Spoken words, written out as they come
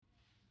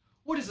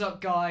What is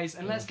up, guys?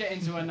 And let's get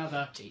into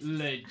another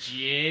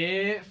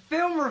legit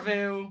film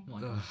review. Oh my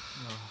God.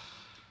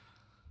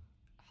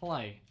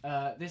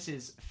 Hello, this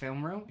is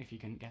Film Reel, if you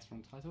can guess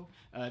from the title.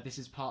 This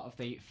is part of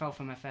the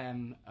Feltham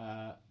FM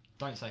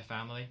Don't say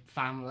family.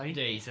 family.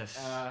 Jesus.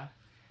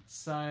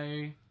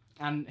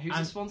 And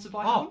who's sponsored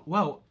by? Oh,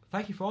 well,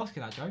 thank you for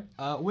asking that, Joe.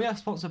 We are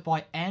sponsored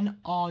by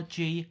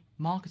NRG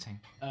Marketing.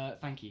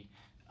 Thank you.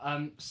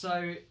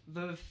 So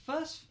the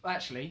first,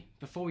 actually,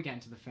 before we get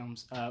into the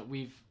films,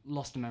 we've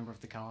lost a member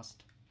of the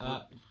cast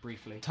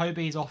briefly.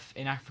 Toby's off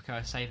in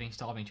Africa saving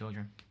starving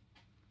children.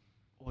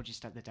 Or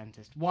just at the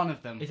dentist. One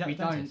of them. Is that we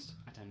the don't. dentist?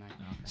 I don't know.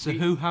 No. So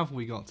who have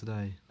we got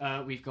today?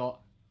 We've got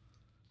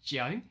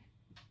Joe.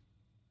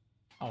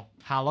 Oh,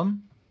 Hallum.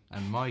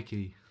 And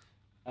Mikey.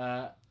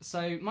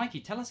 So Mikey,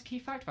 tell us a key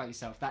fact about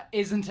yourself that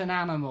isn't an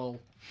animal.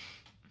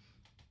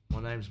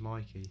 My name's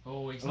Mikey.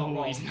 Oh, he's not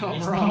wrong. He's not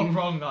He's wrong. not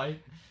wrong, though.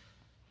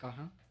 Go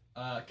on.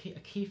 A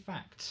key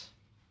fact.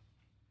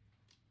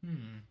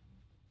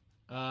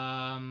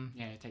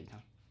 Yeah, take your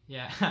time.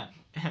 Yeah.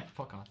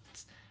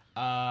 Podcasts.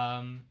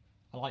 I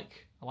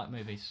like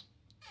movies.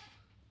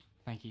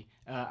 Thank you.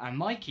 And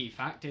my key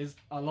fact is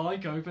I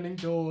like opening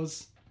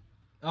doors.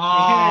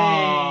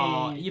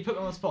 Oh, Yay! you put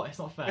me on the spot. It's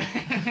not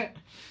fair.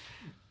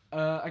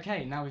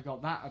 Okay, now we've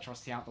got that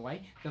atrocity out the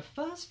way. The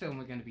first film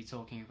we're going to be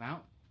talking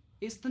about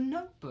is The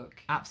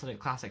Notebook. Absolute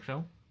classic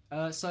film.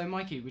 So,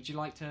 Mikey, would you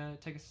like to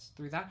take us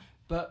through that?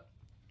 But,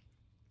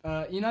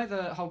 you know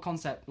the whole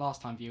concept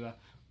last time, viewer,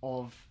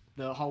 of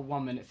the whole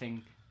 1 minute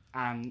thing,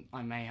 and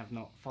I may have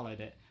not followed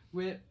it.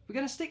 We're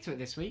going to stick to it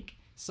this week.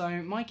 So,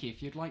 Mikey,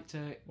 if you'd like to...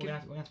 We're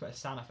going to have to put a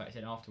sound effect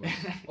in afterwards.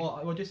 Or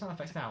we'll do sound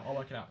effects now. I'll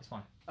work it out. It's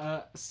fine.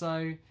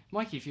 So,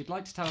 Mikey, if you'd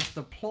like to tell us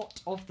the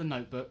plot of The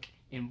Notebook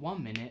in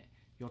 1 minute,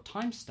 your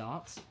time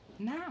starts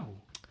now.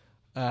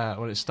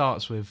 Well, it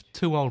starts with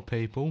two old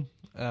people,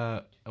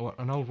 an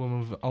old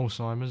woman with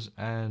Alzheimer's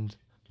and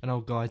an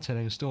old guy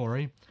telling a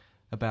story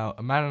about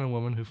a man and a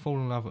woman who fall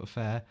in love at a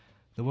fair.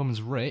 The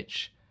woman's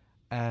rich,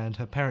 and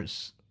her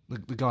parents,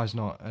 the guy's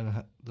not,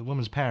 and the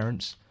woman's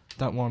parents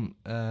don't want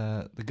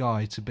the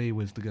guy to be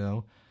with the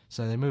girl,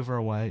 so they move her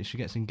away. She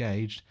gets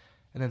engaged,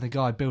 and then the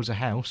guy builds a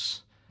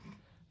house.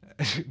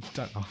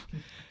 Don't know.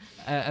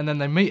 And then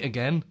they meet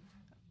again,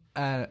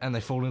 and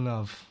they fall in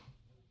love,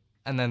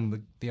 and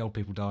then the old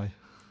people die.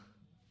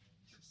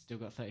 Still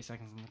got 30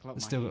 seconds on the clock,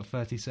 Mikey. Still got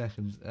 30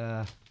 seconds.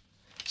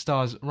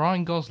 Stars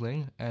Ryan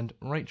Gosling and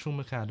Rachel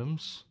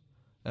McAdams.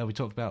 We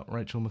talked about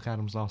Rachel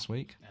McAdams last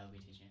week. Oh, we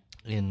did,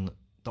 yeah. In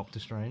Doctor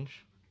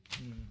Strange.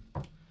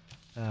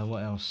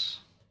 What else?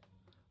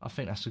 I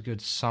think that's a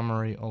good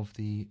summary of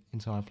the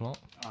entire plot.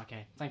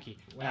 Okay, thank you.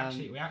 We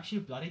actually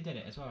bloody did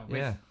it as well.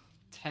 Yeah.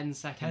 10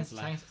 seconds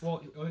left.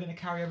 Well, are we going to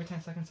carry over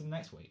 10 seconds to the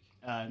next week?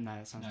 No,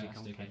 that sounds too that's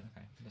complicated.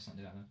 Okay, let's not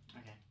do that then.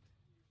 Okay.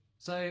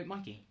 So,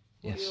 Mikey,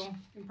 what Yes. are your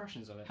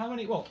impressions of it?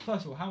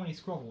 First of all, how many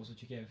scrovels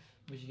would you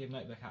give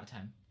Notebook out of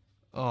 10?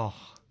 Oh,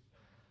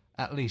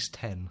 at least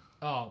 10.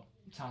 Oh,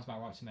 sounds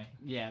about right to me.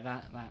 Yeah,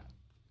 that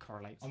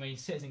correlates. I mean,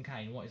 Citizen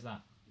Kane, what is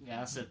that?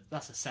 Yeah,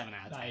 that's a 7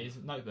 out of 10. That is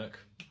Notebook,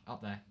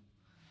 up there.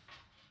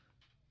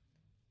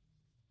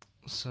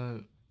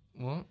 So,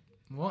 what?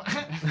 What?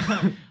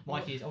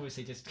 Mikey's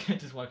obviously just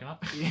woken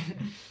up. Yeah.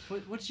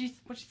 What did you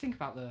think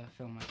about the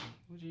film,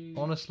 Mikey?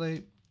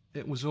 Honestly,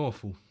 it was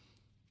awful.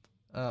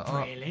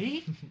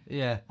 Really?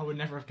 Yeah. I would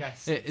never have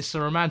guessed. It's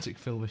a romantic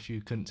film, if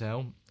you couldn't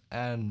tell,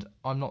 and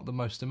I'm not the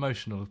most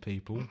emotional of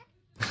people.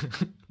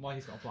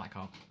 Mikey's got a black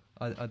heart.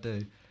 I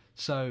do.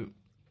 So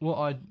what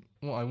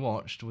I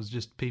watched was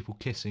just people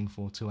kissing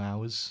for 2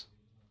 hours.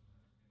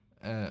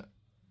 I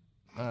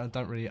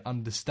don't really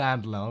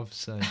understand love,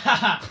 so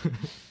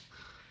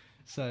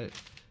so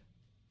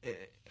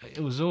it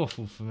was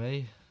awful for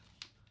me.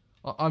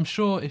 I'm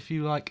sure if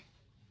you like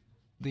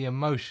the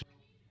emotion,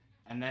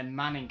 And then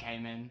Manning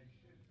came in,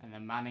 and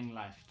then Manning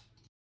left.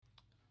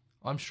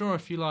 I'm sure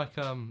if you like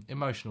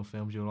emotional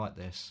films, you'll like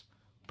this.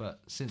 But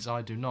since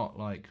I do not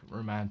like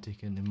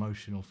romantic and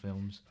emotional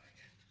films,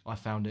 I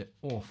found it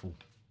awful.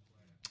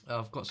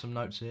 I've got some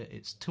notes here.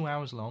 It's 2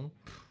 hours long.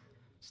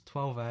 It's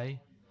 12A.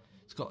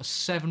 It's got a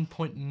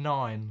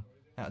 7.9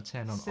 out of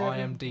 10 on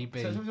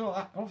IMDb. So it's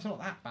obviously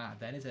not that bad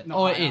then, is it? No.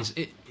 Oh, it is.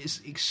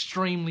 It's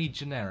extremely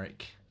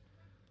generic.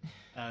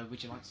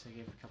 Would you like to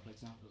give a couple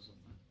examples of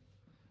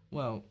that?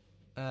 Well,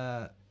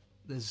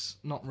 there's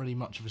not really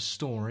much of a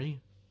story.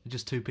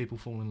 Just two people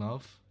fall in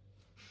love.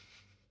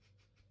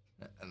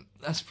 And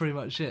that's pretty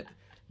much it.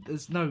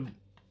 There's no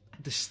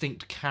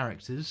distinct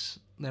characters.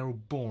 They're all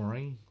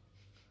boring.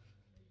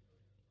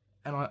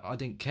 And I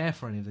didn't care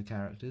for any of the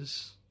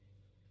characters.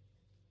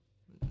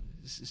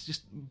 It's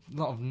just a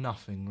lot of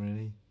nothing,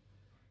 really.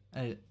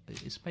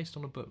 It's based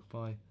on a book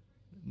by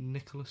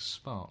Nicholas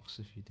Sparks,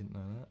 if you didn't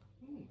know that.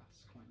 Ooh,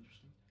 that's quite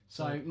interesting.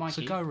 So,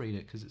 Mikey... So go read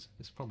it, because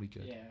it's probably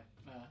good. Yeah.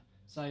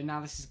 So now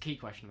this is a key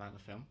question about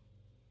the film.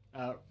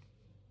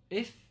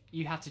 If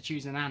you had to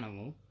choose an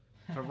animal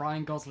for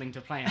Ryan Gosling to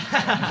play in the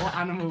film, what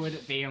animal would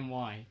it be and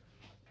why?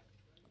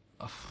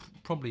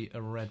 Probably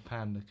a red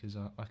panda, because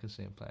I can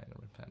see him playing a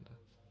red panda.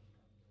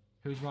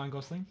 Who's Ryan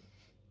Gosling?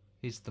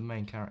 He's the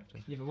main character.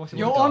 Yeah, but what's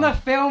You're on a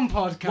film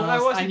podcast Well,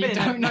 no, what's he and you been?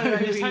 don't know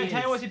who just he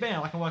tell me what's is. he been in.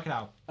 I can work it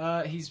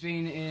out. He's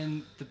been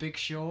in The Big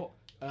Short,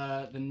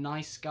 The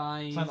Nice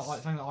Guys.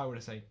 Something that I would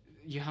have seen.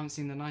 You haven't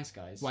seen The Nice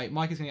Guys? Wait,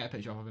 Mike is going to get a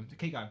picture of him.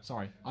 Keep going.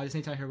 Sorry. I just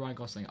need to know who Ryan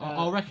Gosling. Uh,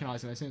 I'll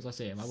recognise him as soon as I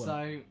see him. I will.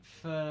 So,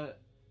 for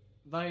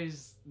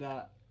those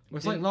that... Well,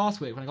 it's like last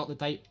week when I got the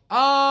date.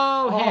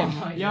 Oh, him.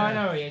 my Yeah, I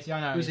God. know who he is. Yeah,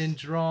 I know. He was in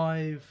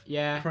Drive.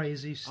 Yeah.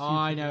 Crazy. Stupid.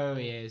 I know who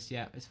he is.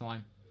 Yeah, it's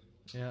fine.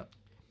 Yeah.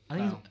 I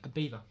think Wow. he's a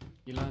beaver.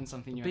 You learn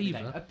something new Beaver?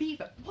 every day. A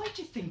beaver? Why'd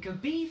you think a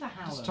beaver, It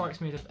Hallum? strikes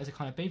me as a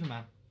kind of beaver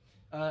man.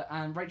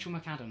 And Rachel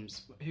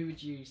McAdams, who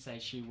would you say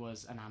she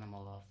was an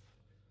animal of?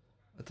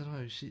 I don't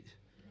know. She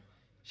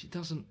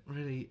doesn't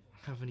really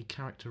have any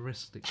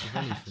characteristics of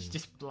anything. She's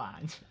just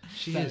bland.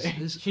 She So-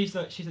 is. She's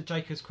the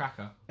Jacob's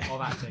cracker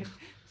of acting.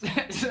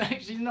 So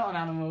she's not an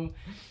animal.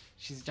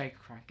 She's Jacob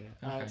Cracker.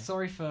 Okay.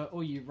 Sorry for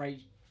all you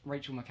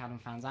Rachel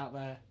McAdam fans out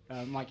there.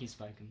 Mikey's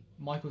spoken.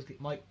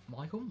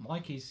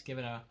 Mikey's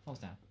given a thumbs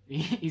down.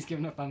 He's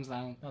given a thumbs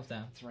down Thumbs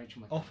down. to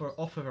Rachel McAdam.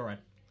 Off with a red.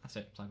 That's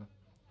it. It's over.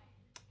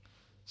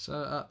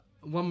 So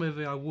one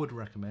movie I would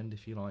recommend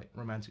if you like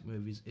romantic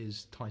movies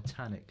is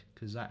Titanic,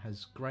 because that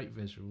has great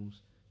visuals.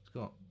 It's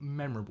got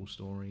memorable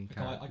story. And A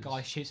characters.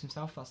 guy shoots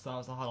himself. That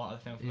was the highlight of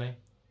the film for Yeah. me.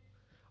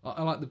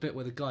 I like the bit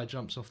where the guy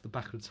jumps off the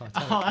back of the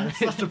Titanic Oh, and that's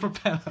hits the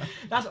propeller.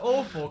 That's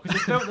awful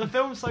because the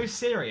film's so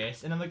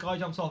serious, and then the guy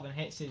jumps off and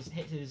hits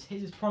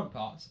his front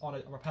parts on a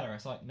propeller.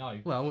 It's like no.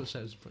 Well, I wouldn't say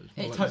it was more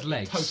It's like his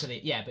legs. totally,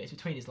 yeah, but it's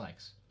between his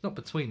legs. Not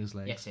between his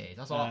legs. Yes, it is.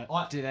 That's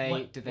Do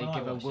they give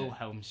a Wilhelm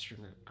Wilhelm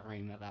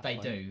scream at that They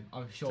point? do.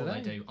 I'm sure Do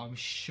they they? do. I'm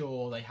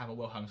sure they have a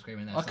Wilhelm scream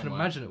in there. I can somewhere.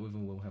 imagine it with a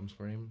Wilhelm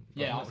scream.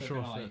 Yeah, I'm I not was sure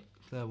looking if like-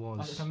 there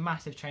was. It's a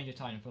massive change of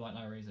tone for like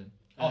no reason.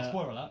 Uh,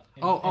 Spoiler alert.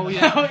 Oh, the-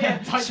 yeah. Oh yeah,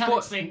 Titanic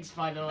Spot- sinks,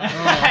 by the way.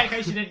 In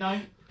case you didn't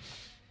know.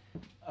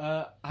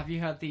 Have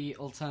you heard the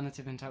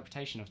alternative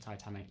interpretation of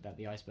Titanic that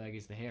the iceberg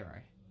is the hero?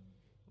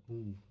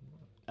 Ooh,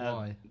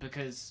 why?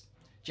 Because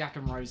Jack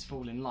and Rose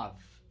fall in love,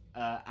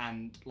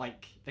 and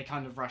like they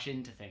kind of rush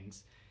into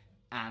things,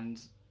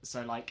 and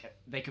so like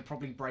they could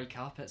probably break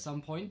up at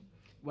some point.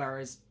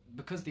 Whereas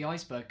because the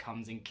iceberg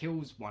comes and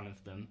kills one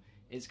of them,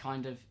 it's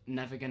kind of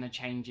never going to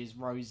change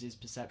Rose's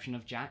perception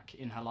of Jack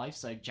in her life.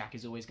 So Jack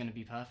is always going to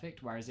be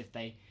perfect. Whereas if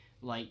they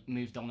like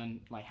moved on and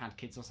like had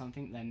kids or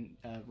something, then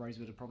Rose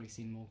would have probably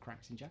seen more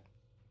cracks in Jack.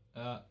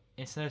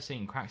 Instead of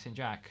seeing cracks in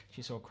Jack,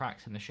 she saw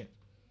cracks in the ship.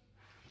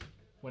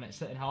 When it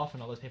split in half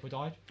and all those people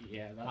died.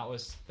 Yeah, That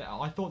was.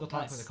 I thought the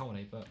Titanic was a That's-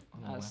 comedy, but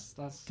I'm not aware.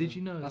 that's. Did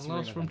you know that's the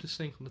last really room bad. to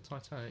sink on the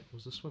Titanic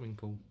was the swimming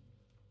pool?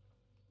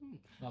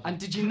 Lovely. And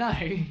did you know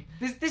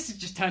this has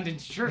just turned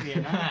into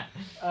trivia now?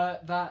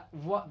 That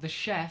what the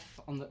chef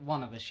on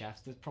one of the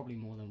chefs, there's probably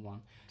more than one.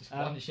 Just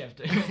one chef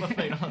doing all the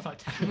food on the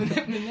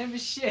Titanic. My name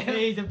is chef.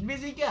 He's a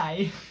busy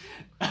guy.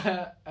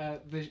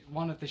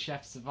 One of the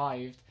chefs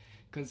survived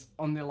because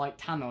on the like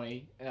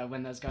tannoy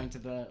when they was going to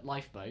the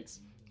lifeboats,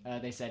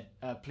 they said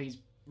please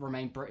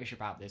remain British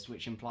about this,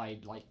 which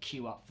implied like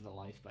queue up for the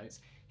lifeboats.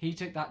 He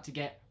took that to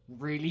get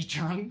really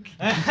drunk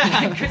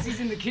because he's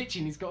in the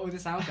kitchen. He's got all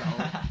this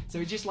alcohol, so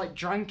he just like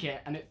drank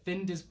it, and it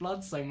thinned his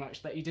blood so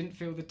much that he didn't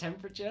feel the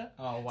temperature.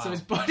 Oh wow. So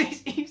his body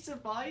he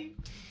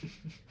survived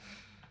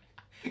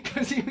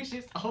because he was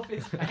just off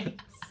his face.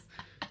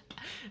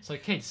 So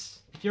kids,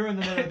 if you're in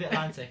the middle of the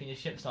Atlantic and your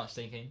ship starts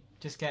sinking,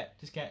 just have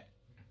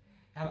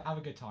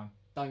a good time.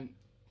 Don't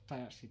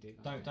actually do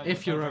that. Don't.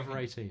 If you're don't over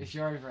drink 18. If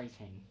you're over 18.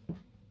 it.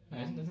 No,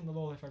 isn't the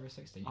law if over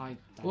 16? I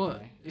don't Well, know.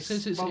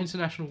 since it's well,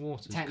 international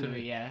waters,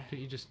 technically, yeah.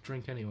 couldn't you just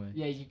drink anyway?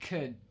 Yeah, you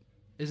could.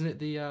 Isn't it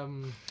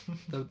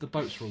the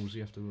boat's rules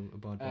you have to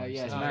abide by?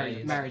 Yeah, it's No,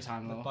 it's-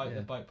 maritime The law. boat, Yeah.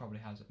 the boat probably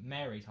has it.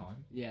 Maritime.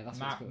 Yeah, that's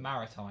what it's called.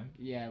 Maritime.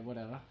 Yeah,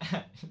 whatever.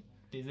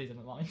 These are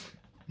the lines.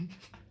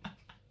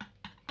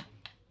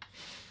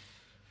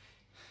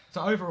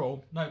 So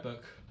overall,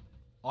 Notebook.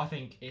 I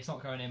think it's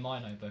not going in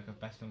my notebook of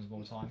best films of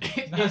all time.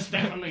 It's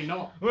definitely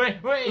not.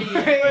 Wait.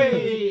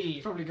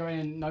 Probably going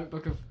in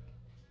notebook of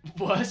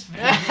worst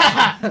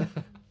films.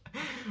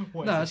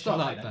 No, it's not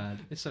that bad.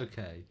 It's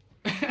okay.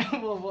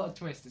 Well, what a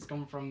twist. It's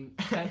gone from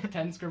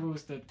 10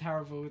 scribbles to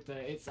terrible to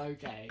it's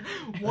okay.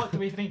 What do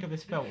we think of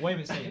this film? We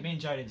haven't seen it. Me and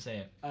Joe didn't see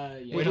it.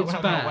 Yeah. We're not It's going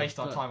to bad, waste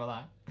our but- time on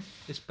that.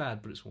 It's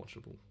bad, but it's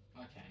watchable.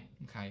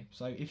 Okay. Okay,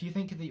 so if you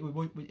think of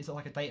is it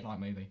like a date night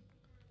movie?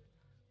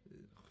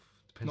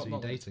 Depends who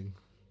Not- you're dating.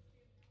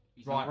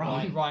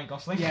 Ryan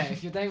Gosling. Yeah,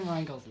 if you're dating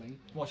Ryan Gosling.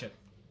 Watch it.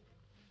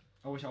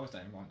 I wish I was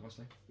dating Ryan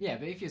Gosling. Yeah,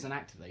 but if you're an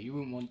actor though, you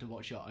wouldn't want to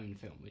watch your own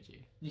film, would you?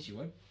 Yes, you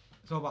would.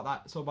 It's all about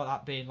that. It's all about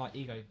that being like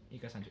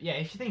egocentric. Yeah,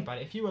 if you think about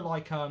it, if you were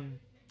like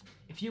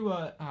if you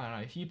were I don't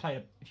know, if you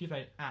played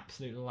an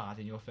absolute lad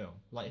in your film,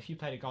 like if you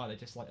played a guy that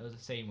just like there was a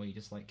scene where you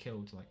just like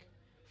killed like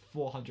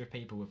 400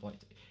 people with like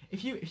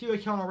if you were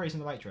Keanu Reeves in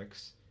The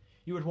Matrix,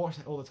 you would watch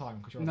it all the time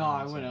because you're. No,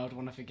 I wouldn't. I'd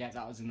want to forget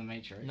that was in The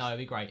Matrix. No, it'd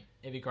be great.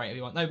 It'd be great if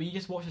you want. No, but you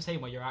just watch the scene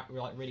where you're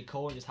like really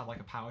cool and just have like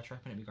a power trip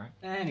and it'd be great.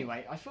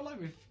 Anyway, I feel like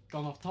we've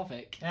gone off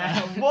topic.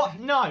 What?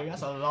 No,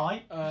 that's a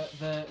lie.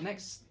 The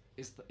next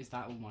Is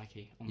that all,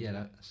 Mikey? Yeah,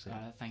 that's it.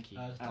 Thank you.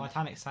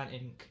 Titanic sank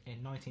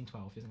in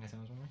 1912. Isn't that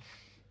sounds right?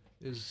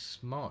 It was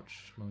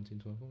March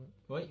 1912,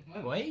 wasn't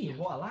it? Wait,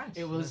 what a lad!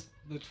 It was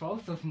the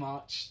 12th of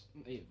March.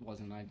 It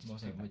wasn't. I just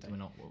Wasn't picked it? that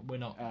day. We're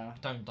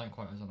not. Don't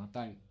quote us on that.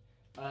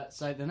 Don't.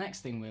 So the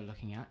next thing we're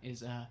looking at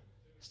is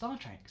Star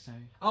Trek. So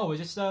Oh,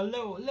 it's just a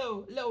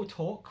little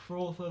talk for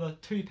all for the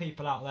 2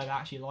 people out there that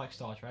actually like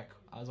Star Trek.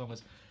 As long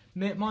as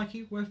me,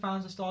 Mikey, we're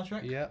fans of Star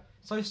Trek. Yeah.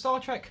 So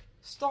Star Trek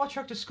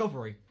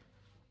Discovery.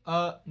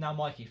 Now,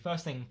 Mikey,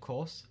 first thing, of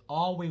course,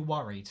 are we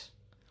worried?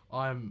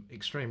 I'm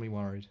extremely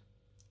worried.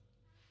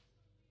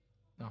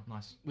 Oh,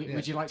 nice.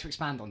 would you like to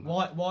expand on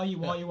that? Why are you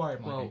worried,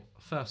 Mikey? Well,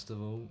 first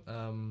of all,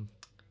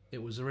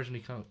 it was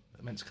originally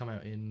meant to come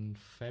out in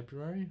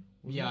February.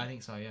 Yeah, it? I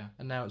think so. Yeah.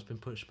 And now it's been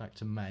pushed back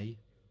to May,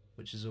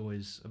 which is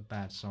always a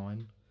bad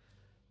sign.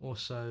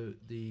 Also,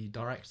 the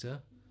director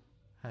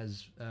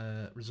has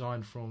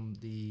resigned from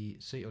the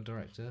seat of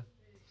director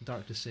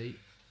seat,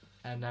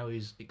 and now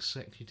he's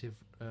executive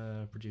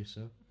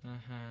producer,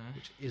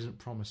 which isn't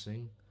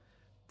promising.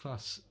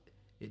 Plus,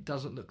 it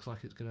doesn't look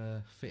like it's going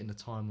to fit in the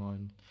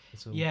timeline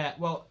at all. Yeah.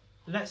 Well,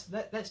 let's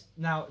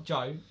now,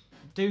 Joe,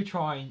 do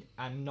try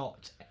and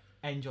not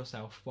end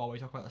yourself while we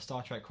talk about the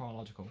Star Trek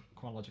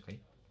chronologically.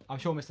 I'm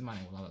sure Mr.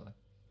 Manning will love it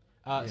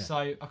though. Yeah. So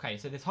okay,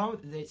 so the time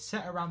it's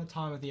set around the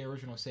time of the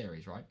original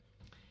series, right?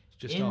 It's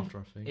just after,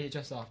 I think. It's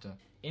just after.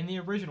 In the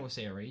original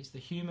series, the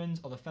humans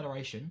of the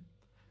Federation,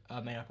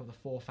 made up of the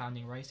 4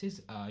 founding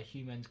races: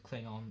 humans,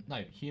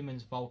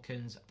 humans,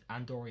 Vulcans,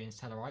 Andorians,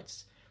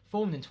 Tellarites,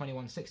 formed in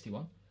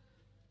 2161.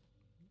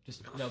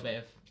 Just a little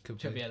bit of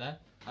trivia there.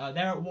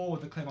 They're at war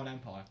with the Klingon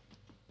Empire,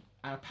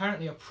 and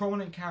apparently a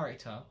prominent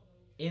character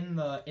in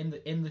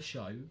the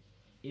show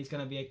is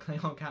going to be a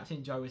Klingon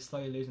captain. Joe is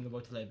slowly losing the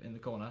will to live in the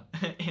corner,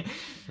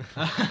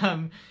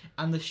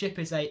 and the ship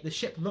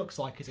looks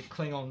like it's a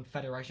Klingon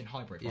Federation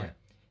hybrid. Right?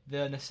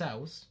 The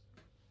nacelles,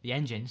 the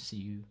engines, so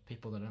you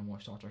people that don't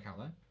watch Star Trek out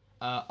there,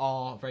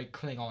 are very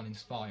Klingon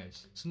inspired.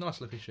 It's a nice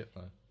looking ship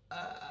though.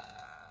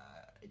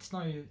 It's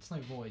no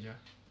Voyager.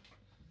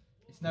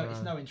 It's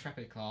no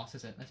Intrepid class,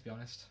 is it? Let's be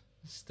honest.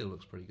 It still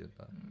looks pretty good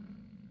though.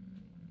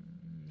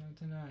 I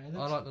don't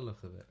know. I like the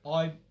look of it.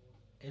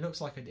 It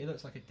looks like a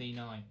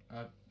D9,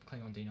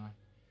 Klingon D9,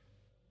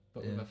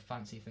 but with a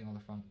fancy thing on the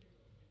front.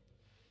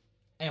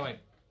 Anyway,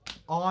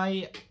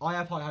 I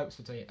have high hopes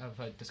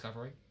for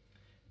Discovery.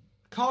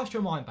 Cast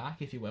your mind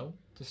back, if you will,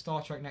 to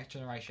Star Trek Next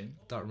Generation.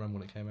 Don't remember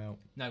when it came out.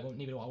 No, well,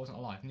 neither do I. I wasn't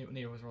alive.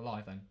 Neither was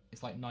alive then.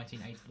 It's like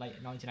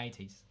late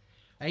 1980s.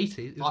 80s?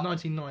 It was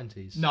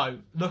 1990s. No,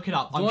 look it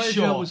up.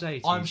 Voyager was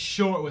 80s. I'm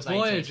sure it was 80s.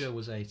 Voyager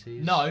was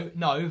 80s.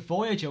 No,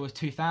 Voyager was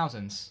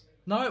 2000s.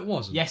 No, it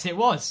wasn't. Yes, it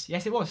was.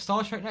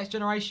 Star Trek Next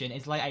Generation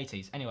is late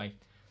 80s. Anyway,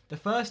 the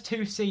first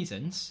 2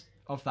 seasons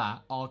of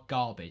that are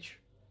garbage.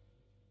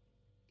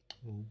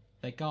 Ooh.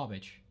 They're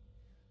garbage.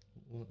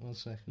 One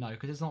second. No,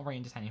 because it's not very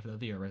entertaining for the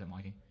viewer, is it,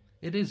 Mikey?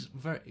 It is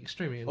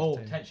extremely Oh,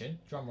 entertaining. attention.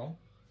 Drum roll.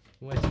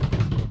 Wait.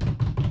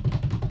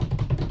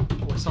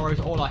 We're sorry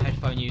to all our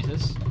headphone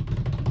users.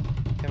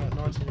 Came out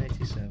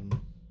 1987.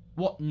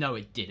 What? No,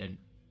 it didn't.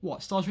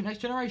 What? Star Trek Next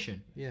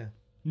Generation? Yeah.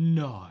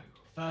 No.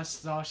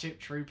 First Starship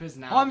Troopers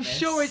now. I'm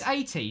sure it's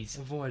 80s.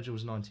 And Voyager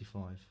was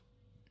 95.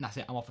 That's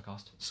it, I'm off the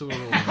cast. So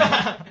we're all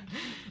right.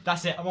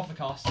 That's it, I'm off the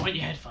cast. I want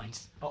your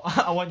headphones.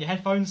 I want your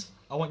headphones,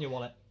 I want your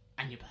wallet.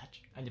 And your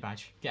badge. And your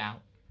badge. Get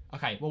out.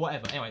 Okay, well,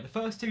 whatever. Anyway, the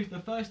first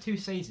two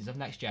seasons of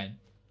Next Gen,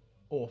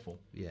 awful.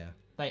 Yeah.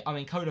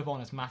 Code of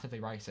Honor's massively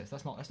racist.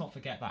 Let's not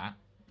forget that.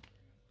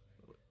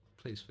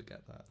 Please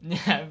forget that.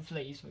 Yeah,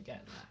 please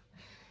forget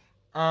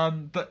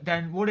that. But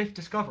then, what if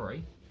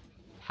Discovery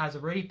has a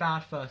really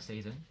bad first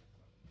season,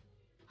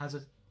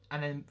 and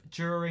then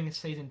during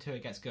season 2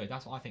 it gets good?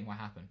 That's what I think might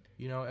happen.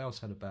 You know what else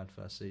had a bad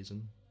first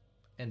season?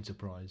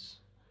 Enterprise.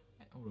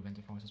 All of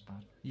Enterprise was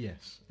bad.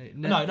 Yes. It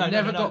No,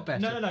 never got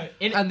better. No.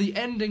 And the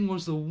ending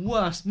was the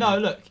worst. No,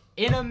 bit. look.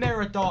 In a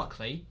Mirror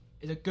Darkly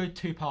is a good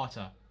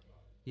 2-parter.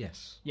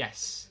 Yes.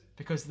 Yes,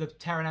 because the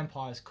Terran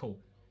Empire is cool.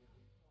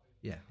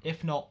 Yeah.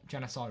 If not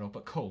genocidal,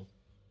 but cool.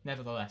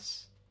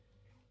 Nevertheless,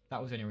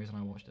 that was the only reason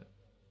I watched it.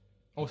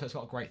 Also, it's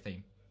got a great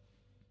theme.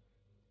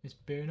 It's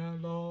been a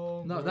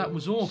long No, that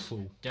was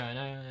awful.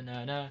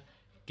 Da-na-na-na,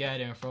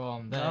 getting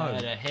from there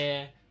to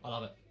here. I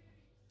love it.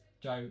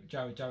 Joe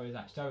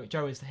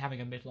is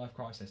having a midlife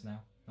crisis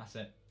now. That's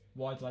it.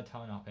 Why did I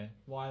turn up here?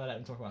 Why did I let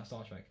them talk about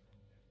Star Trek?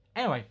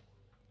 Anyway,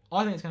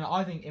 I think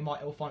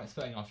it'll find its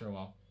footing after a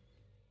while.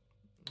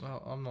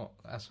 Well, I'm not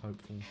as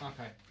hopeful.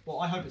 Okay.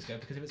 Well, I hope it's good,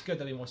 because if it's good,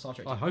 there'll be more Star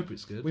Trek. I hope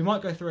it's good. We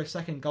might go through a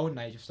second golden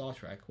age of Star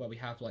Trek, where we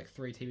have like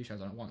 3 TV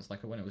shows on at once,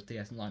 like when it was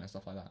DS9 and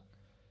stuff like that.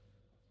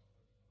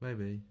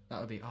 Maybe.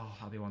 That'd be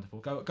wonderful.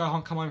 Go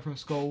home, come home from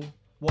school,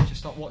 watch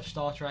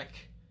Star Trek.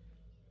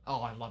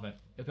 Oh, I love it.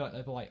 It'd be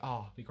like,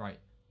 oh, it'd be great.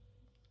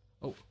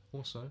 Oh,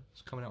 also,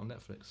 it's coming out on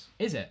Netflix.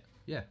 Is it?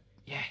 Yeah.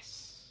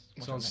 Yes.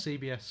 It's on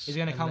CBS. Is it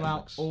going to come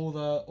out Netflix.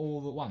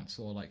 all the once,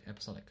 or like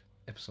episodic?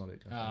 Episodic.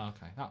 Oh,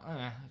 okay.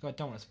 I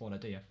don't want to spoil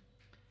it, do you?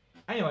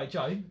 Anyway,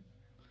 Joe,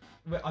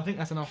 I think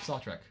that's enough Star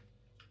Trek.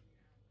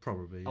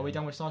 Probably. Are we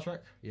done with Star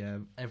Trek? Yeah,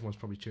 everyone's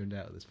probably tuned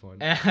out at this point.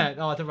 No, I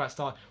talk about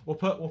Star. We'll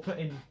put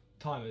in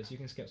timers. You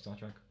can skip Star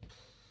Trek.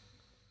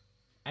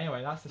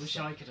 Anyway, that's the. Wish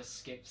I could have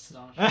skipped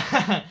Star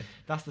Trek.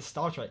 That's the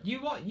Star Trek. You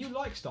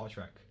like Star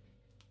Trek?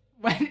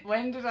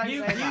 When did I say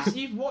that?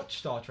 You've watched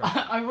Star Trek.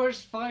 I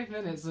watched 5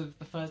 minutes of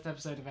the first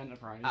episode of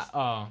Enterprise.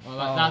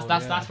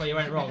 That's where you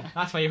went wrong.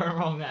 That's where you went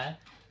wrong there.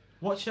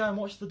 Watch The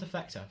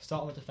Defector.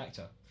 Start on The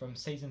Defector from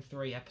season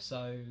 3,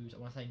 episode I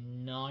want to say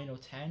 9 or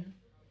 10.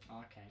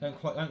 Okay. Don't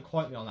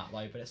quote me on that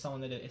though, but it's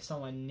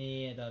somewhere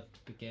near the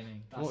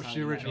beginning. Watch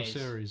the original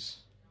series.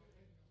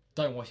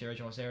 Don't watch the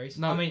original series.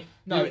 No, I mean,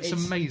 it's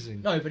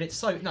amazing. No, but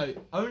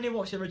only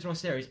watch the original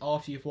series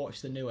after you've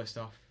watched the newer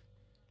stuff.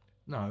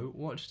 No,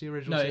 watch the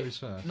original series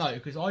first. No,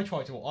 because I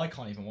can't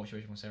even watch the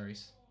original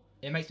series.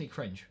 It makes me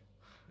cringe.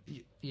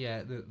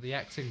 Yeah, the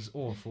acting's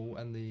awful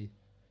and the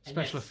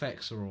special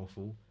effects are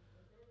awful,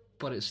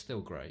 but it's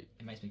still great.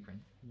 It makes me cringe.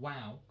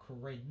 Wow,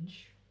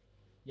 cringe.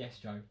 Yes,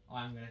 Joe,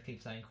 I am going to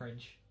keep saying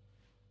cringe.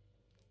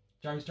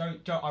 Joe.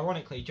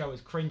 Ironically, Joe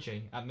is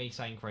cringing at me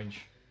saying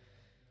cringe.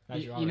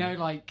 You know,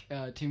 like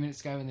 2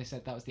 minutes ago when they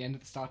said that was the end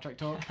of the Star Trek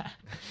talk,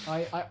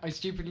 I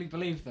stupidly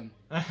believed them.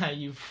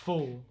 You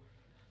fool.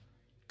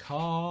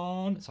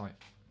 Can't go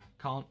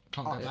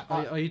back.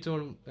 Are you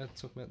talking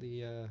about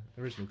the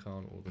original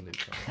Khan or the new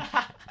Khan?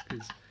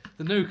 Because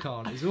the new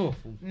Khan is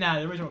awful.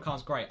 No, the original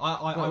Khan's great. Where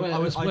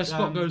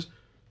Spock goes,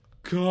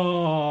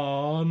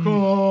 Khan.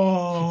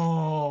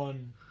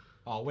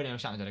 Oh, William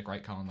Shatner did a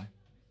great Khan though.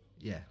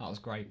 Yeah, that was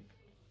great.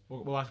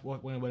 We're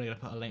going to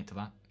put a link to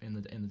that in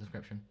the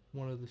description.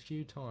 One of the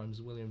few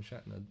times William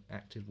Shatner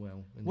acted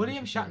well.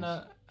 William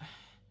Shatner.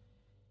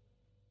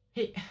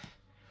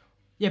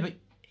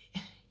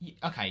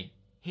 Okay,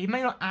 he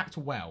may not act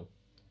well,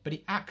 but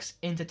he acts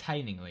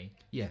entertainingly.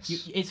 Yes.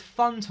 It's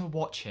fun to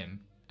watch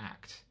him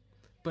act.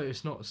 But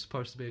it's not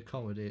supposed to be a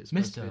comedy, it's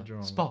supposed to be a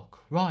drama. Spock,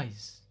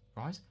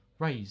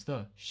 raise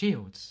the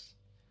shields.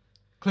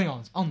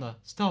 Klingons on the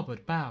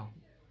starboard bow.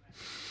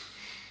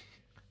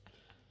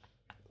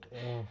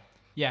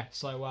 Yeah,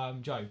 so,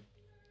 Joe,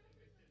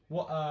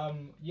 what, I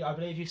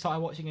believe you started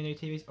watching a new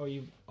TV, or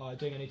you are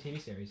doing a new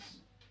TV series.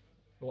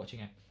 Or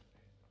watching it.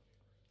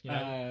 You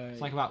know,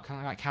 it's like about kind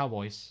of like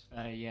cowboys.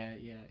 Yeah.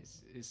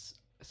 It's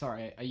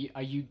sorry.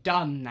 Are you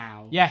done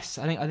now? Yes,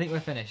 I think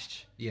we're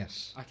finished.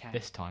 Yes. Okay.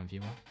 This time,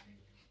 viewer.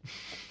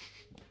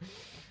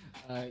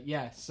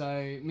 Yeah.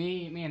 So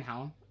me and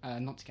Hallum,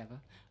 not together,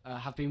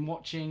 have been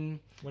watching.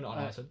 We're not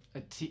on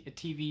a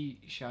TV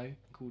show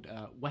called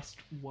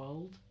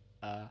Westworld.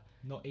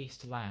 Not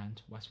East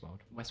Land, Westworld.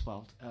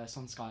 Westworld. It's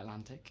on Sky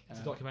Atlantic.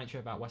 It's a documentary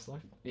about Westlife.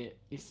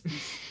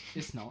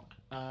 It's not.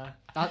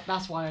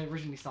 That's why I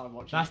originally started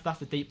watching. That's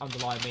the deep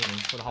underlying meaning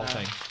for the whole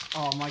thing.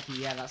 Oh, Mikey,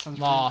 yeah, that sounds.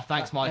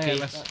 Thanks, Mikey.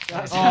 Really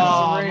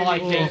Mikey,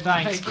 cool.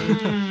 thanks.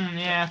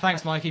 Yeah,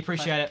 thanks, Mikey.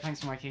 Appreciate it.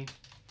 Thanks, Mikey.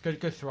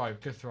 Good throw.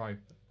 Sorry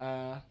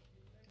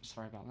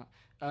about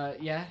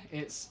that. Yeah,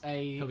 it's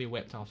a. He'll be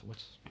whipped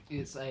afterwards.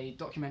 It's a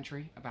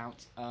documentary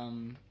about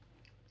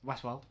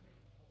Westworld,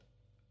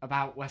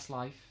 about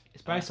Westlife.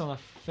 It's based on a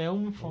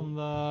film from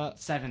the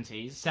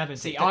 70s. 70s.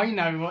 See, I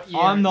know what year.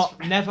 I'm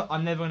never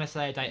going to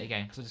say a date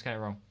again because I'll just get it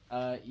wrong.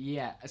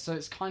 Yeah. So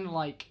it's kind of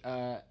like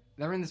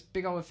they're in this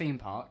big old theme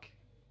park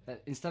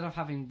that instead of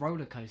having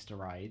roller coaster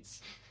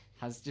rides,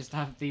 has just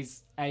have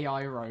these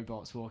AI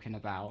robots walking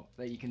about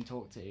that you can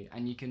talk to,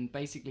 and you can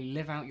basically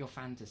live out your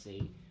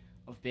fantasy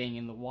of being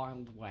in the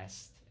Wild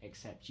West,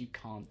 except you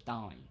can't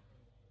die.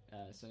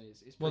 So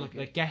it's well,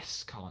 good. the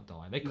guests can't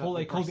die. They call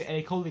the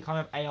kind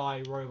of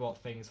AI robot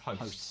things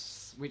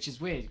hosts, which is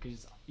weird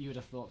because you would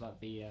have thought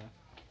that the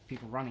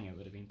people running it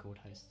would have been called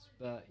hosts,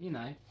 but you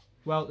know.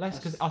 Well,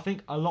 because I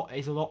think a lot.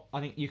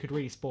 I think you could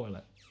really spoil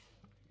it.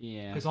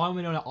 Yeah. Because I'm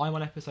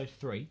on episode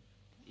 3.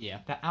 Yeah.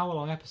 They're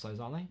hour-long episodes,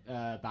 aren't they?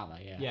 About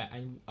that, yeah. Yeah,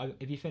 and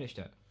have you finished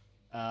it?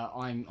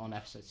 I'm on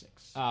episode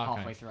 6. Oh, okay.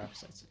 Halfway through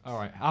episode 6. All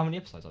right. How many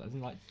episodes are there?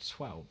 Isn't it like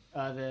 12?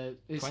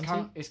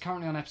 It's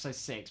currently on episode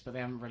 6, but they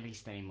haven't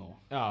released any more.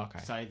 Oh, okay.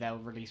 So they'll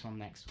release one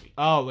next week.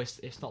 Oh,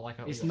 it's not like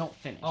it's not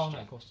finished. Oh no,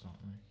 of course not.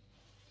 No.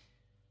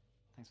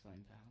 Thanks for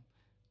letting me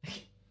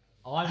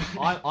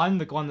down. I'm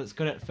the one that's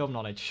good at film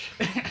knowledge.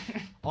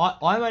 I'm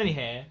only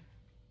here.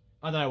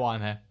 I don't know why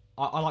I'm here.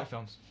 I like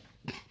films.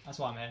 That's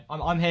why I'm here.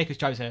 I'm here because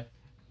Joe's here.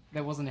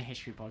 There wasn't a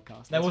history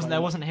podcast. There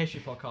wasn't a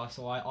history podcast,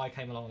 so I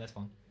came along with this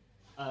one.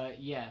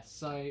 Yeah,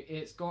 so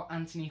it's got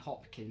Anthony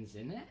Hopkins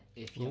in it,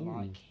 if you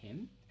like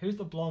him. Who's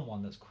the blonde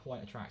one that's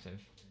quite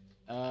attractive?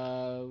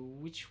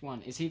 Which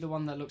one? Is he the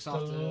one that looks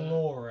after...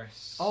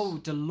 Dolores. Oh,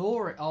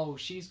 Dolores. Oh,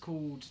 she's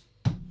called...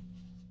 Oh,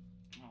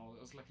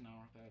 I was looking her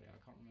up earlier. I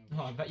can't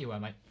remember. Oh, I bet you were,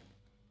 mate.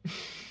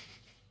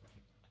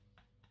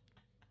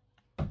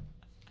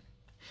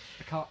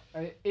 I can't...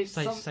 it's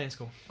Stay in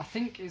school. I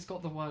think it's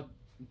got the word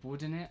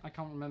Wood in it. I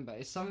can't remember.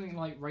 It's something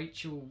like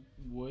Rachel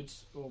Wood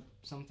or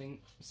something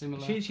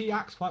similar. She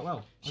acts quite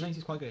well. I think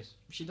she's quite good.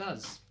 She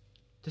does.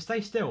 To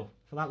stay still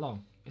for that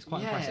long, it's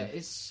quite impressive. Yeah,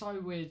 it's so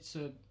weird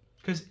to...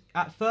 Because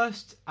at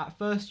first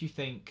you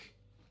think,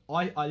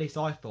 at least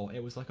I thought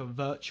it was like a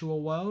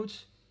virtual world.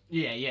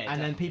 Yeah, and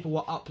definitely. then people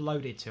were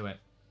uploaded to it.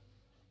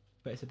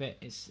 But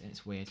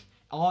it's weird.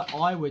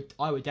 I would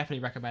definitely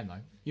recommend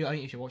though. I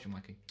think you should watch it,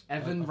 Mikey.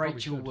 Evan I probably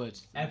Rachel should. Wood.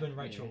 Evan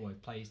Rachel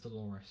Wood plays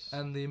Dolores.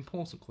 And the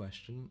important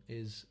question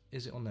is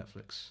it on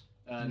Netflix?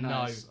 No,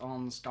 No. it's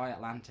on Sky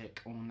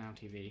Atlantic or Now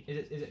TV.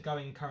 Is it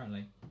going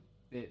currently?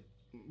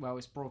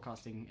 It's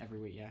broadcasting every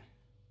week. Yeah.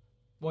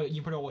 Well, you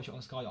can probably watch it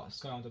on Sky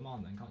on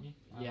Demand then, can't you?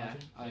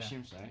 I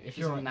assume so. If If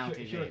you're it's on Now if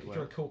TV, you're, it if will.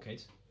 you're a cool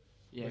kid,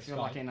 Yeah, with if you're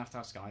Sky. lucky enough to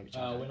have Sky, which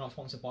I don't. we're not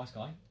sponsored by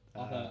Sky.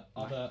 No.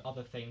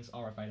 Other things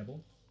are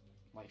available.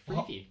 Like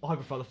Freeview. I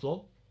prefer the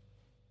floor.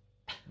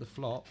 The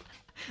flop.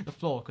 The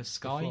floor, because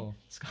Sky. floor.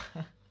 Sky.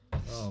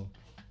 Oh.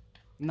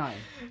 No.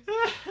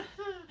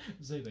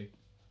 Zulu.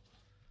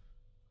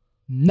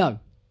 No.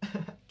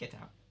 Get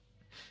out.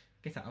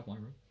 Get out of my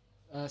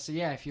room. So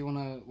yeah, if you want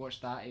to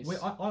watch that, it's.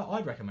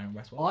 I'd recommend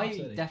Westworld. I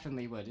absolutely.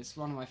 definitely would. It's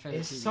one of my favourite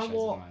It's TV shows at the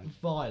somewhat moment.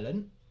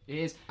 violent, It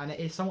is. and it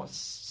is somewhat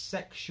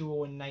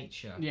sexual in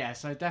nature. Yeah,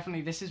 so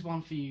definitely this is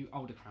one for you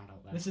older crowd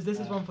out there. This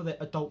is one for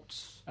the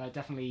adults.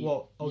 Definitely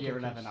What, older year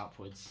kids? 11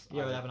 upwards.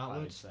 Year I would- 11 I would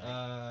upwards.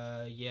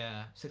 say.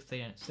 Yeah,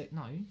 16.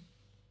 No.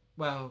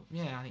 Well,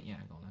 yeah, I think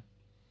go on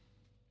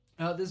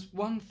then. There's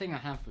one thing I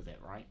have with it,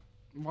 right?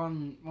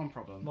 One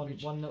problem.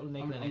 which One little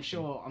niggle. I'm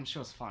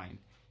sure it's fine.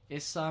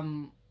 It's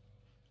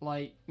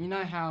like, you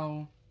know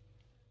how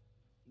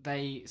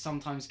they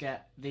sometimes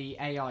get the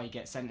AI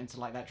get sent into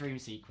like that dream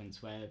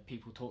sequence where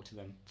people talk to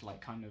them to like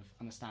kind of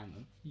understand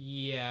them.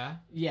 Yeah.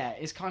 Yeah,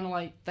 it's kind of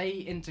like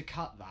they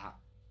intercut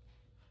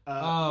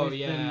that. With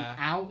yeah. them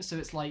out, so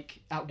it's like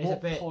at It's a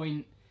what bit-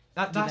 point?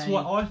 That's they-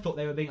 what I thought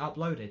they were being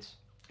uploaded.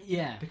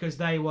 Yeah, Because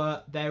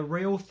their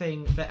real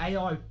thing, the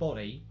AI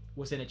body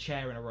was in a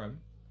chair in a room,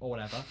 or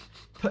whatever.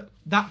 But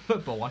that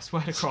football, I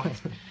swear to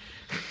Christ.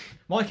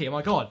 Mikey, oh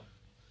my God.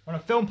 On a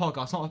film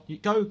podcast,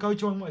 go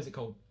join, what is it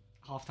called?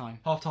 half time.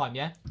 Half time,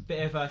 yeah?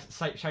 Bit of a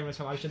shameless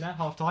promotion there,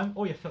 half time.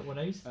 All your football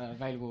news.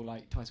 Available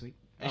like twice a week.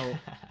 Oh,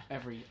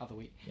 every other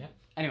week. Yeah.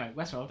 Anyway,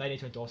 Westworld. They need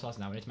to endorse us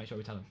now, we need to make sure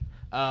we tell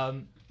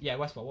them. Yeah,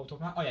 Westworld, what we're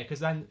talking about? Oh yeah,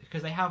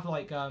 because they have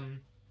like,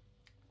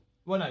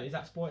 well no, is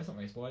that spoil? It's not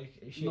really spoil.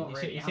 You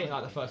see it in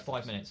like the first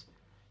 5 minutes.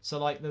 So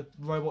like the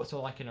robots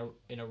are like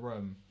in a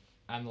room,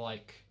 and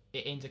like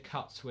it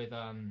intercuts with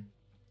them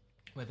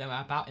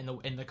about in the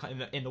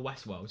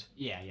Westworld,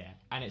 Yeah.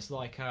 and it's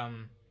like oh,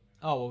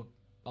 well,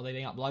 are they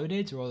being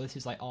uploaded, or this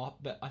is like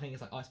but I think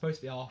it's like supposed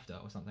to be after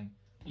or something.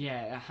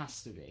 Yeah, it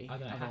has to be. I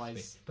don't know. Otherwise, It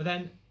has to be. But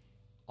then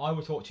I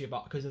will talk to you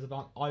about because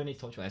I need to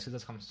talk to you about this because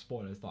there's some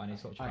spoilers that I need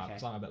to talk to you about Okay.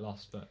 because I'm a bit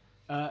lost. But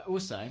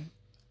also,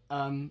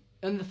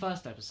 in the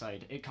first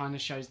episode, it kind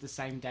of shows the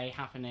same day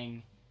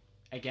happening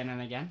again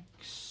and again.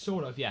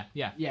 sort of, yeah.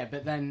 Yeah,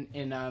 but then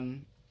in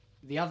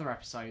the other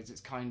episodes,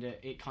 it kind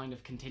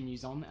of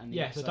continues on, and the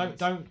Yeah, so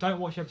episodes, don't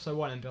watch episode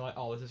 1 and be like,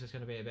 oh, this is just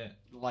going to be a bit.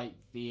 like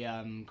the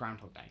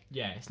Groundhog Day.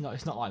 Yeah, it's not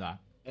like that.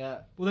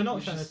 Well,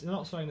 Which is- they're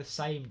not showing the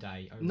same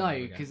day. Over and No, over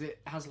again. because it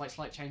has like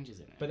slight changes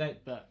in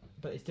it.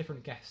 But it's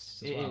different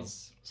guests as it well.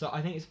 is. So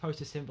I think it's supposed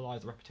to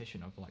symbolise the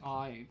repetition of like.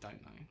 I don't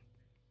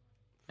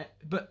know.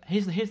 But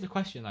here's the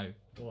question though,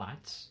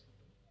 lads.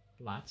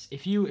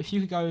 If you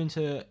could go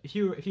into if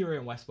you were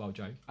in Westworld,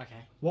 Joe, Okay.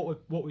 what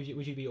would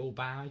you be all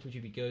bad? Would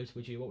you be good?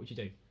 What would you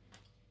do?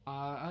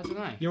 I don't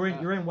know. You're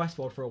in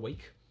Westworld for a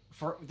week.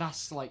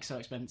 That's like so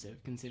expensive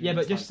considering. Yeah,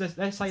 but it's just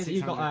let's say that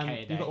you've got 600K a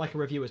you've day. got like a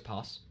reviewer's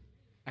pass.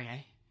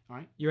 Okay. All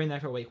right. You're in there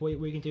for a week. What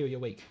you can do with your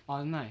week? I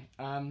don't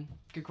know.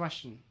 Good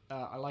question.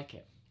 I like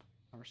it.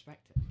 I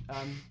respect it.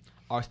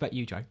 I respect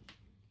you, Joe,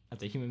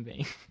 as a human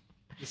being.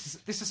 This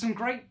is some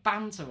great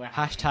banter we're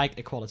having. Hashtag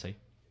equality.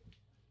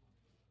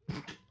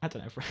 I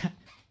don't know.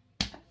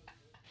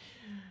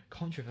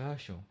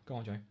 Controversial. Go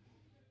on, Joe.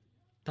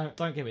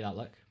 Don't give me that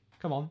look.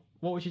 Come on.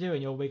 What would you do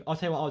in your week? I'll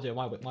tell you what I'll do in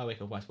my week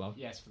of Westworld.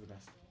 Yes, for the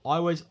best.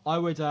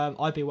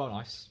 I'd be well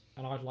nice,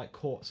 and I'd like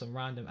court some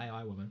random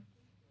AI woman,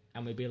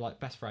 and we'd be like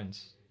best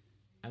friends,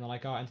 and then I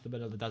go out into the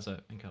middle of the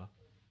desert and kill her.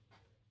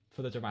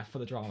 For the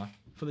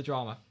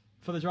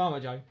drama,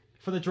 Joe.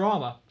 For the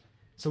drama.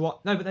 So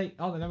what? No, but maybe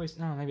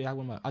that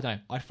wouldn't work. I don't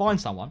know. I'd find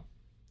someone.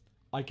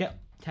 I'd get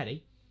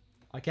Teddy.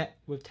 I'd get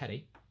with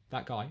Teddy,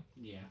 that guy.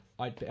 Yeah.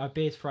 I'd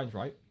be his friend,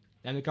 right?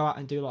 Then we'd go out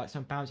and do like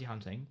some bounty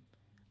hunting.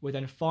 We'd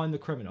then find the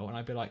criminal, and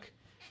I'd be like,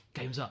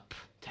 "Game's up,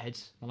 Ted."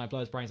 And I blow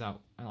his brains out,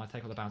 and I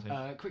take on the bounty.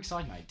 Quick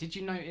side note: did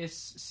you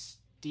notice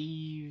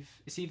Steve?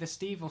 It's either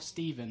Steve or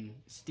Steven.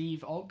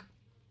 Steve Ogg.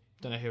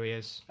 Don't know who he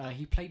is.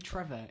 He played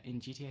Trevor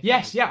in GTA.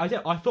 Yes, 5. yeah, I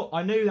did.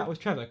 I knew that was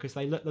Trevor because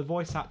the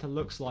voice actor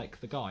looks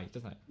like the guy,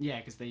 doesn't it? Yeah,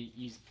 because they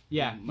used.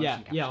 Yeah,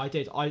 motion capture. I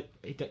did.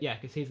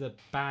 Because he's the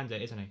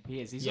bandit, isn't he?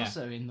 He is. He's Yeah.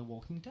 also in The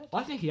Walking Dead.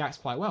 I think he acts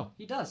quite well.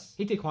 He does.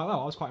 He did quite well.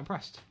 I was quite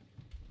impressed.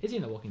 Is he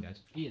in The Walking Dead?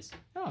 He is.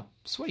 Oh,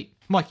 sweet,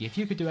 Mikey. If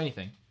you could do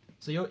anything,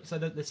 so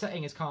the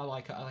setting is kind of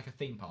like a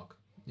theme park,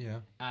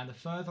 Yeah. and the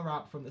further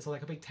out from it's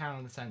like a big town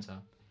in the center,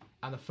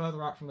 and the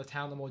further out from the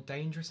town, the more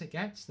dangerous it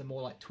gets, the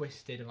more like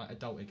twisted and like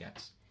adult it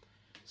gets.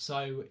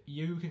 So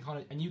you can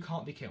you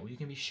can't be killed. You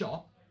can be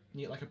shot and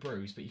you get like a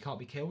bruise, but you can't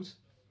be killed.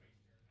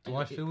 Do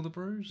I feel the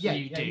bruise? Yeah,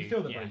 You do. You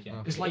feel the yeah. bruise.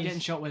 Yeah. It's like It getting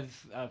is- shot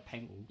with a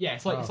paintball. Yeah,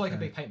 it's like a Okay.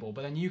 big paintball,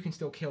 but then you can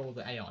still kill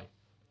the AI.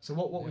 So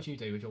what would you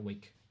do with your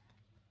week?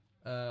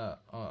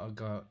 I'll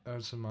go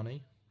earn some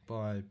money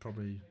by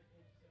probably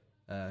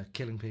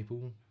killing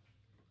people,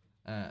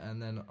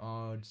 and then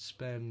I'd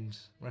spend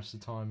the rest of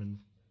the time in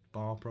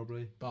bar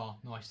probably. Bar,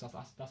 nice.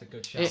 That's a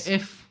good shout.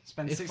 If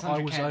Spend I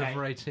 600k was a day.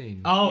 over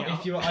 18. Oh, Yeah.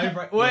 if you were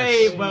over it.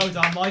 Wait, well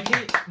done,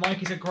 Mikey.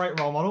 Mikey's a great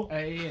role model.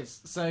 He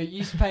is. So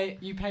you pay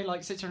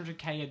like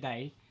 600k a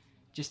day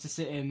just to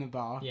sit in the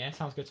bar. Yeah,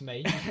 sounds good to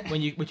me.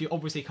 Which you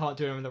obviously can't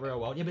do them in the real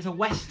world. Yeah, but it's a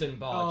Western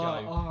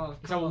bar, Joe. Oh,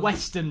 It's a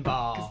Western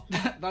bar.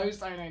 Those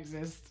don't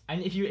exist.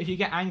 And if you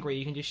get angry,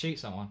 you can just shoot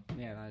someone.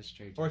 Yeah, that is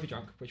true. Or if you're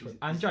drunk, which one?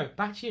 And Joe,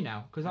 back to you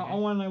now, because I Okay.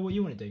 want to know what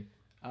you want to do.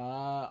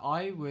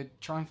 I would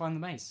try and find the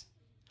maze.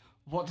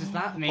 What does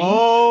that mean?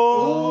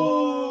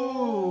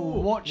 Oh!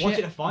 Watch it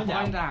it to find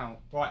out.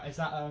 Right, is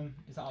that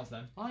us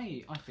then?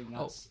 I think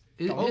that's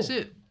Is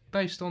it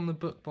based on the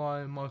book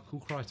by Michael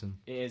Crichton?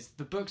 it is.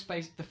 The film's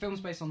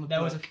based on the There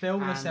book. was a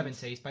film in the and-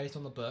 70s based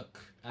on the book,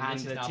 and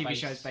this is the now TV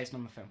based... show's based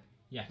on the film.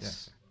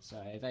 Yes. So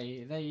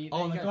they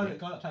Oh, and the go guy with it.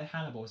 that played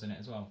Hannibal's in it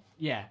as well.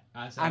 Yeah,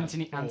 As,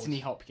 Anthony Ford.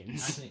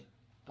 Hopkins, Anthony.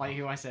 like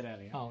who I said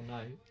earlier. Oh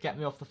no! Get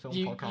me off the film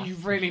you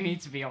podcast. really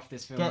need to be off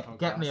this film podcast.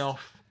 Get me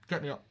off.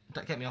 Get me off.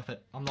 Get me off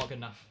it. I'm not good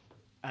enough.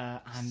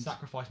 And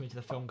Sacrifice me to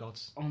the film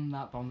gods. on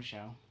that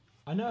bombshell.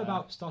 I know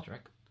about Star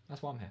Trek.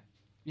 That's why I'm here.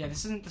 Yeah,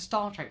 this isn't the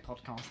Star Trek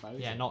podcast though.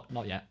 Is Yeah, it?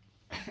 not yet.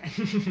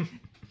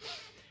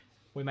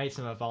 We made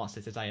some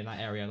advances today in that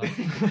area,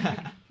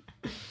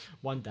 though.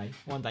 One day,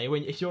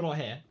 if you're not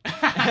here,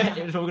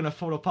 it's all gonna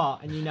fall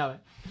apart, and you know it.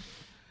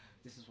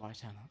 This is why I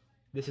turn up.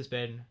 This has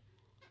been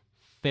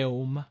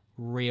Film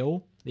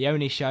Real, the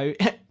only show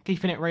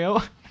keeping it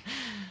real.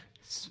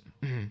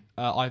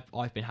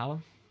 I've been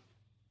Hallum.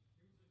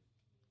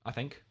 I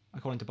think,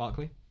 according to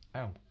Barkley.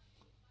 Ow.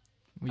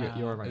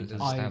 You're a There's ranger.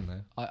 a stand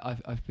there.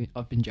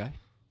 I've been Joe.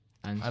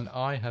 And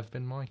I have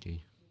been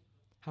Mikey.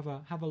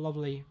 Have a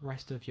lovely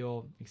rest of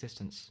your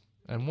existence.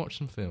 And watch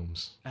some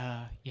films.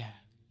 Yeah.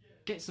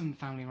 Get some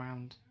family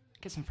round.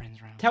 Get some friends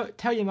round.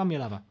 Tell your mum you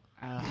love her.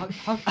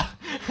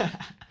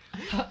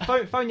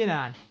 Phone your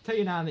nan. Tell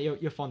your nan that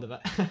you're fond of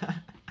it.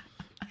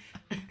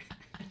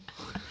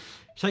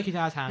 Shake your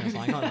dad's hand or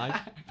something. I don't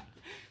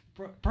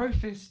know. Bro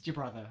fist your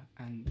brother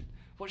and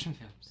watch some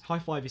films. High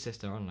five your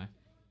sister. I don't know.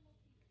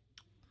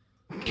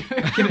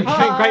 Giving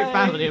great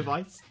family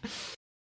advice.